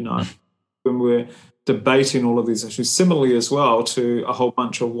thing, when we're debating all of these issues. Similarly as well to a whole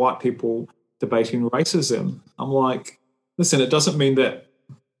bunch of white people debating racism. I'm like, listen, it doesn't mean that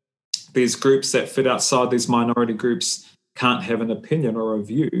these groups that fit outside these minority groups can't have an opinion or a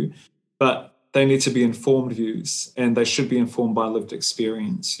view, but they need to be informed views, and they should be informed by lived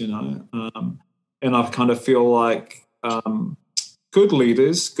experience, And I kind of feel like good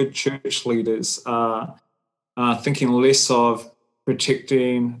leaders, good church leaders are thinking less of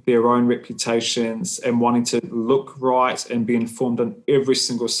protecting their own reputations and wanting to look right and be informed on every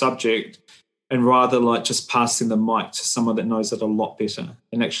single subject, and rather like just passing the mic to someone that knows it a lot better,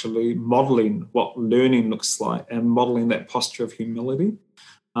 and actually modelling what learning looks like and modelling that posture of humility.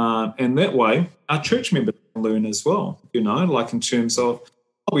 And that way, our church members can learn as well, like in terms of,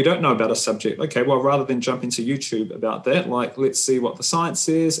 we don't know about a subject. Okay, well, rather than jump into YouTube about that, like, let's see what the science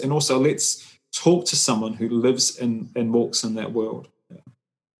says, and also let's talk to someone who lives and walks in that world.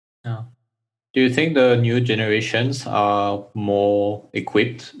 Yeah. Do you think the new generations are more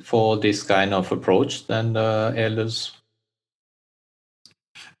equipped for this kind of approach than the elders?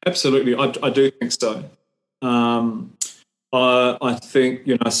 Absolutely, I do think so. I think,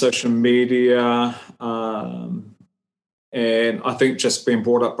 social media, and I think just being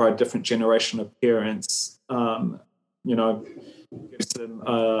brought up by a different generation of parents, gives them,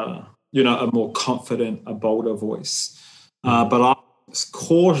 a more confident, a bolder voice. But I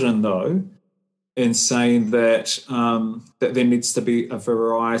caution, though, in saying that that there needs to be a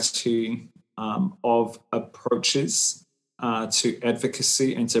variety of approaches to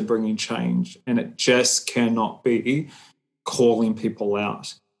advocacy and to bringing change, and it just cannot be calling people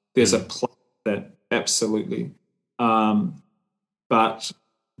out. There's a place for that, absolutely, but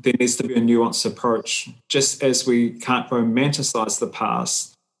there needs to be a nuanced approach. Just as we can't romanticize the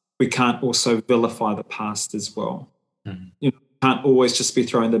past, we can't also vilify the past as well. Can't always just be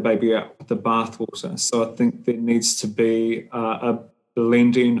throwing the baby out with the bathwater. So I think there needs to be a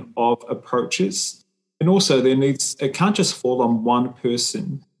blending of approaches, and also it can't just fall on one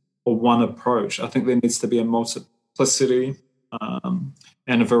person or one approach. I think there needs to be a multiplicity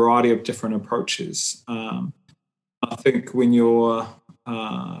and a variety of different approaches. I think when you're,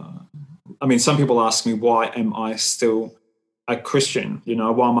 some people ask me, why am I still a Christian?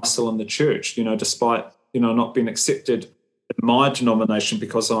 Why am I still in the church? Despite not being accepted in my denomination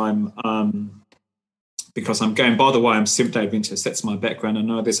because I'm gay. And by the way, I'm Seventh-day Adventist. That's my background. I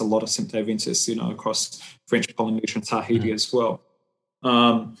know there's a lot of Seventh-day Adventists, across French Polynesia and Tahiti as well.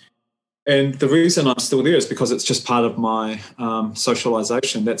 And the reason I'm still there is because it's just part of my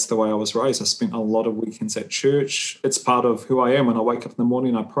socialization. That's the way I was raised. I spent a lot of weekends at church. It's part of who I am. When I wake up in the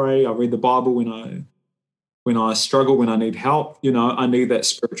morning, I pray. I read the Bible when I struggle, when I need help. I need that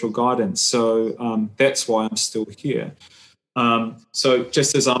spiritual guidance. So that's why I'm still here. So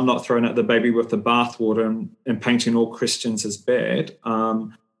just as I'm not throwing out the baby with the bathwater and painting all Christians as bad,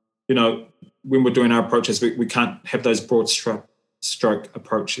 when we're doing our approaches, we can't have those broad stroke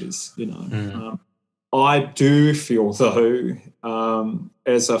approaches. I do feel though,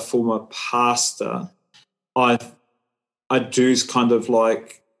 as a former pastor, I do kind of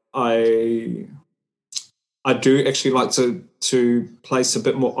like I do actually like to place a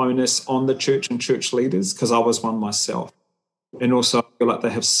bit more onus on the church and church leaders, because I was one myself. And also I feel like they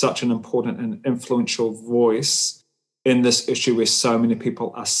have such an important and influential voice in this issue where so many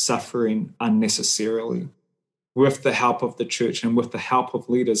people are suffering unnecessarily. With the help of the church and with the help of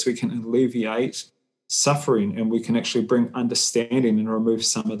leaders, we can alleviate suffering and we can actually bring understanding and remove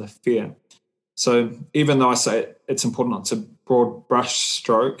some of the fear. So even though I say it's important not to broad brush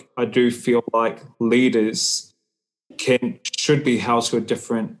stroke, I do feel like leaders should be held to a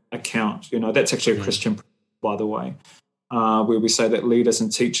different account. That's actually a Christian principle, by the way, where we say that leaders and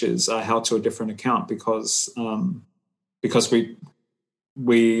teachers are held to a different account because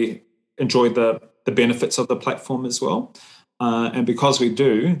we enjoy the benefits of the platform as well. And because we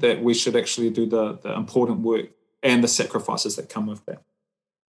do, that we should actually do the important work and the sacrifices that come with that.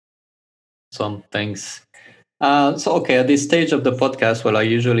 Some thanks. At this stage of the podcast, what I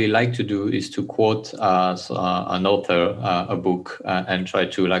usually like to do is to quote an author, a book, and try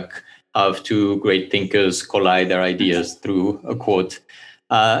to have two great thinkers collide their ideas through a quote.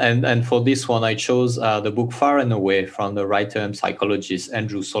 And for this one, I chose the book Far and Away from the writer and psychologist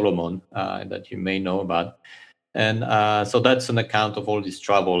Andrew Solomon, that you may know about. And so that's an account of all these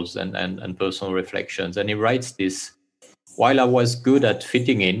travels and personal reflections. And he writes this: while I was good at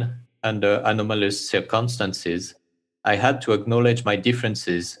fitting in under anomalous circumstances, I had to acknowledge my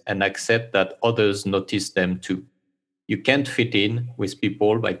differences and accept that others noticed them too. You can't fit in with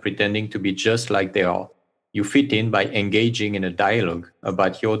people by pretending to be just like they are. You fit in by engaging in a dialogue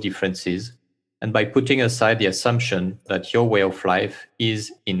about your differences and by putting aside the assumption that your way of life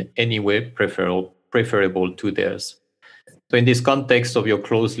is in any way preferable to theirs. So in this context of your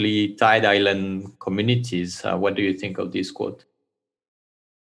closely tied island communities, what do you think of this quote?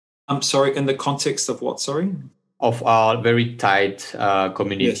 I'm sorry, in the context of what, sorry? Of our very tight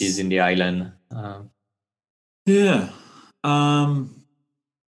communities in the island. Oh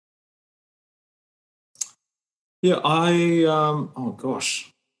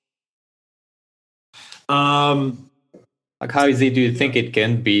gosh. How easy do you think it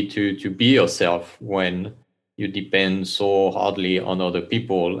can be to be yourself when you depend so hardly on other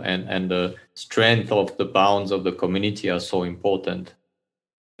people and the strength of the bounds of the community are so important?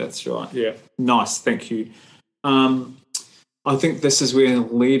 That's right. Yeah. Nice. Thank you. I think this is where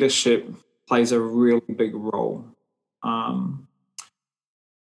leadership plays a really big role.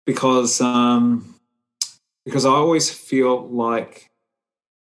 Because I always feel like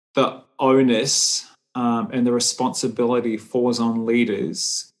the onus and the responsibility falls on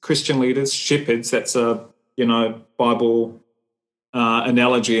leaders, Christian leaders, shepherds. That's a Bible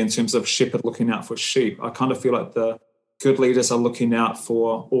analogy in terms of shepherd looking out for sheep. I kind of feel like the good leaders are looking out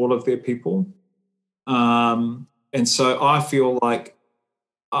for all of their people. And so I feel like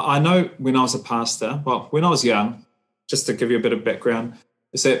I know when I was a pastor, when I was young, just to give you a bit of background,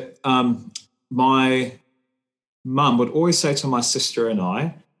 is that my mum would always say to my sister and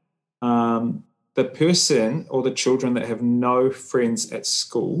I, the person or the children that have no friends at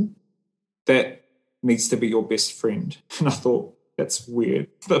school, that needs to be your best friend. And I thought, that's weird.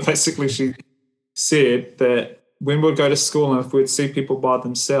 But basically she said that when we'd go to school and if we'd see people by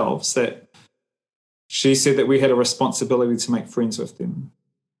themselves, that she said that we had a responsibility to make friends with them.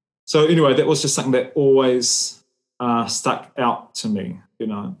 So anyway, that was just something that always stuck out to me,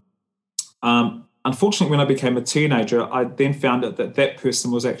 Unfortunately, when I became a teenager, I then found out that person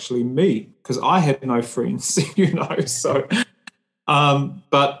was actually me because I had no friends, So,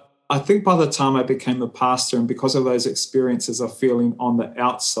 but I think by the time I became a pastor and because of those experiences of feeling on the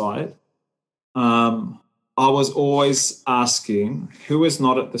outside, I was always asking, who is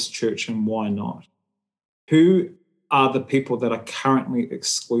not at this church and why not? Who are the people that are currently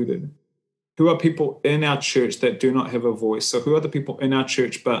excluded? Who are people in our church that do not have a voice? So who are the people in our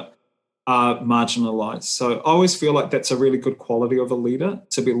church but are marginalized? So I always feel like that's a really good quality of a leader,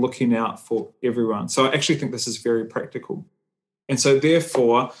 to be looking out for everyone. So I actually think this is very practical. And so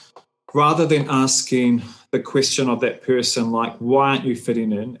therefore, rather than asking the question of that person, like, why aren't you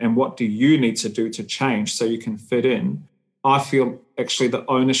fitting in and what do you need to do to change so you can fit in, I feel actually the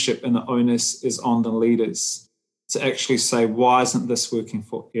ownership and the onus is on the leaders to actually say, why isn't this working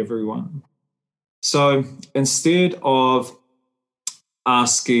for everyone? So instead of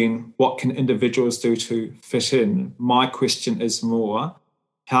asking what can individuals do to fit in, my question is more,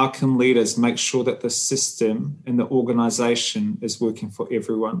 how can leaders make sure that the system and the organization is working for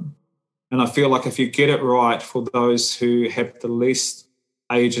everyone? And I feel like if you get it right for those who have the least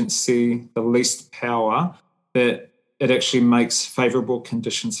agency, the least power, that it actually makes favorable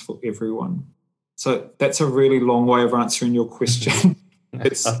conditions for everyone. So that's a really long way of answering your question.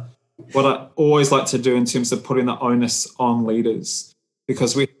 It's what I always like to do in terms of putting the onus on leaders,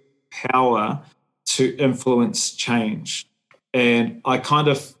 because we have power to influence change. And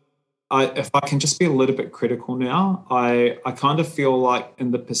if I can just be a little bit critical now, I kind of feel like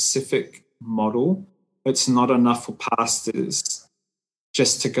in the Pacific model, it's not enough for pastors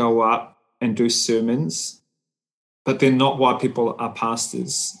just to go up and do sermons, but they're not why people are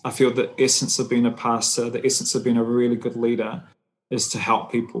pastors. I feel the essence of being a pastor, the essence of being a really good leader is to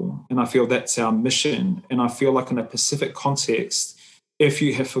help people. And I feel that's our mission. And I feel like in a Pacific context, if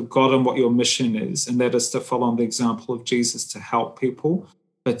you have forgotten what your mission is, and that is to follow the example of Jesus to help people,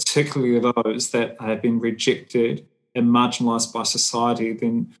 particularly those that have been rejected and marginalized by society,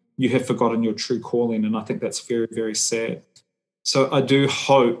 then you have forgotten your true calling. And I think that's very, very sad. So I do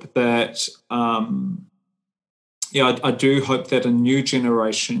hope that, I do hope that a new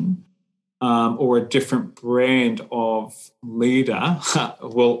generation or a different brand of leader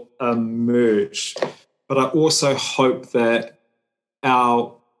will emerge. But I also hope that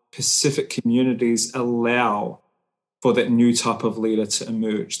our Pacific communities allow for that new type of leader to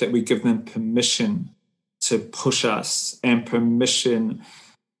emerge, that we give them permission to push us and permission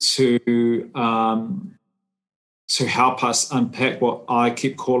to help us unpack what I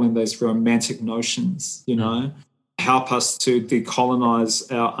keep calling those romantic notions, help us to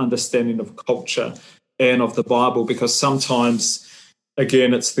decolonize our understanding of culture and of the Bible, because sometimes,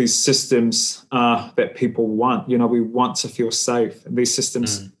 again, it's these systems that people want. We want to feel safe. And these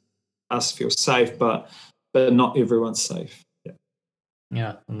systems us feel safe, but not everyone's safe.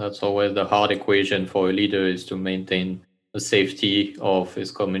 Yeah, and that's always the hard equation for a leader, is to maintain the safety of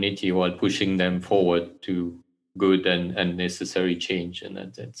his community while pushing them forward to good and necessary change. And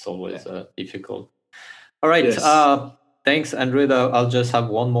it's always difficult. All right. Yes. Thanks, Andrew. I'll just have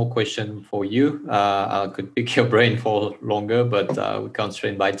one more question for you. I could pick your brain for longer, but we're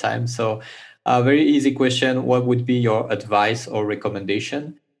constrained by time. So a very easy question. What would be your advice or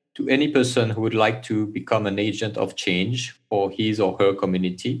recommendation to any person who would like to become an agent of change for his or her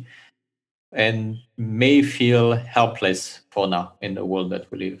community and may feel helpless for now in the world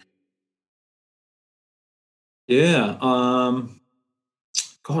that we live? Yeah. I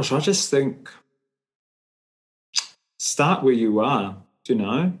just think start where you are,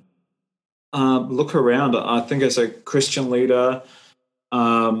 look around. I think as a Christian leader,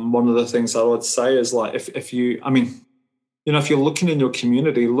 one of the things I would say is, like, if you're looking in your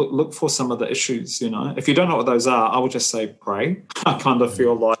community, look for some of the issues, If you don't know what those are, I would just say pray. I kind of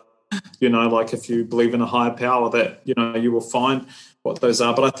feel like, like if you believe in a higher power that, you will find what those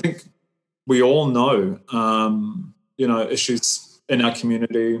are. But I think we all know, issues in our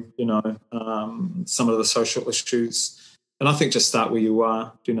community, some of the social issues. And I think just start where you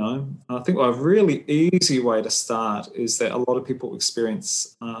are, I think a really easy way to start is that a lot of people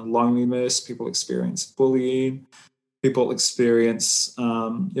experience loneliness, people experience bullying, people experience,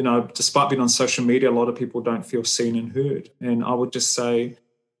 despite being on social media, a lot of people don't feel seen and heard. And I would just say,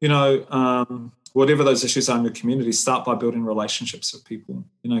 whatever those issues are in your community, start by building relationships with people,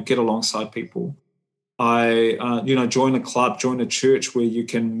 get alongside people. Join a club, join a church where you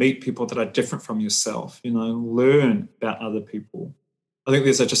can meet people that are different from yourself, learn about other people. I think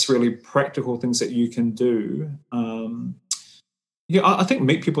there's just really practical things that you can do. I think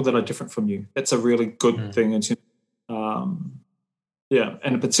meet people that are different from you. That's a really good thing. And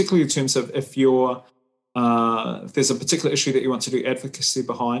particularly in terms of if there's a particular issue that you want to do advocacy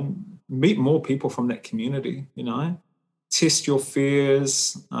behind, meet more people from that community, test your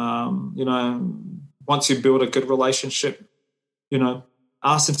fears, once you build a good relationship,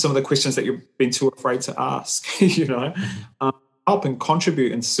 ask them some of the questions that you've been too afraid to ask, help and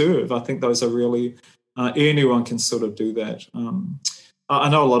contribute and serve. I think those are really, anyone can sort of do that. I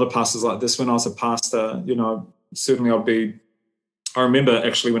know a lot of pastors like this. When I was a pastor, certainly I remember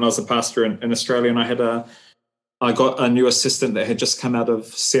actually when I was a pastor in Australia, and I got a new assistant that had just come out of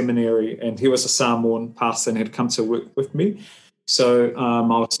seminary, and he was a Samoan pastor and had come to work with me. So I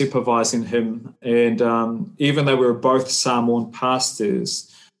was supervising him, and even though we were both Samoan pastors,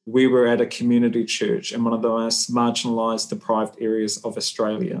 we were at a community church in one of the most marginalised, deprived areas of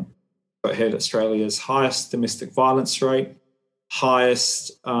Australia. It had Australia's highest domestic violence rate,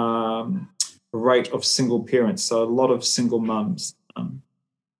 highest rate of single parents, so a lot of single mums.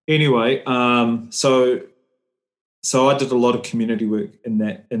 So I did a lot of community work in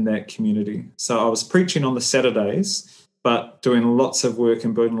that community. So I was preaching on the Saturdays, but doing lots of work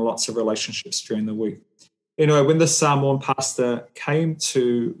and building lots of relationships during the week. Anyway, when the Samoan pastor came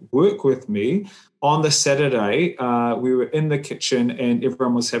to work with me on the Saturday, we were in the kitchen and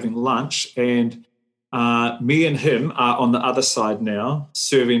everyone was having lunch, and me and him are on the other side now,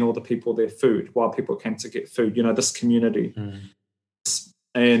 serving all the people their food while people came to get food. This community.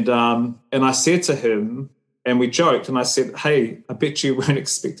 And I said to him, and we joked, and I said, "Hey, I bet you weren't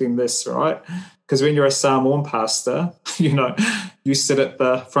expecting this, right? Because when you're a Samoan pastor, you sit at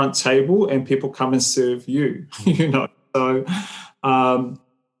the front table and people come and serve you, So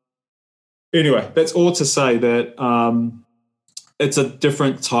anyway, that's all to say that it's a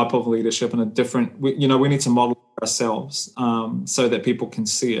different type of leadership and we need to model ourselves so that people can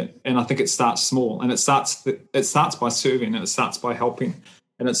see it. And I think it starts small, and it starts by serving, and it starts by helping,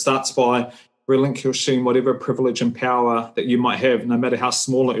 and it starts by relinquishing whatever privilege and power that you might have, no matter how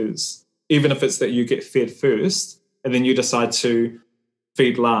small it is, even if it's that you get fed first and then you decide to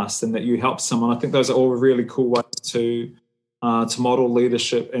feed last and that you help someone. I think those are all really cool ways to model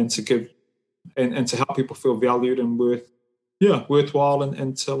leadership and to give and to help people feel valued and worthwhile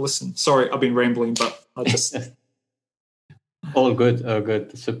and to listen. Sorry, I've been rambling, but I just... All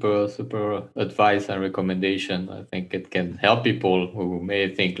good. Super advice and recommendation. I think it can help people who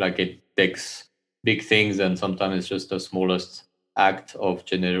may think like it takes big things, and sometimes it's just the smallest act of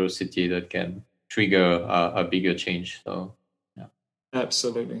generosity that can trigger a bigger change. So, yeah.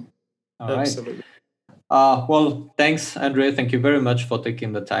 Absolutely. All Absolutely. Right. Well, thanks, Andre. Thank you very much for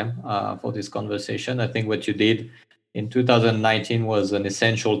taking the time for this conversation. I think what you did in 2019 was an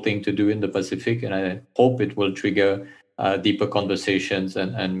essential thing to do in the Pacific, and I hope it will trigger deeper conversations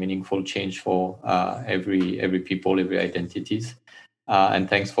and meaningful change for every people, every identities. And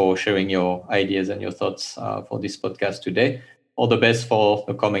thanks for sharing your ideas and your thoughts for this podcast today. All the best for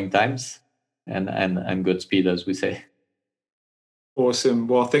the coming times, and Godspeed, as we say. Awesome.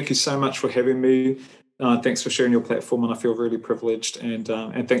 Well, thank you so much for having me. Thanks for sharing your platform, and I feel really privileged. And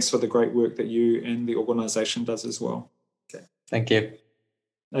thanks for the great work that you and the organisation does as well. Okay. Thank you.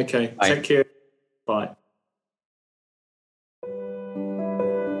 Okay. Bye. Take care. Bye.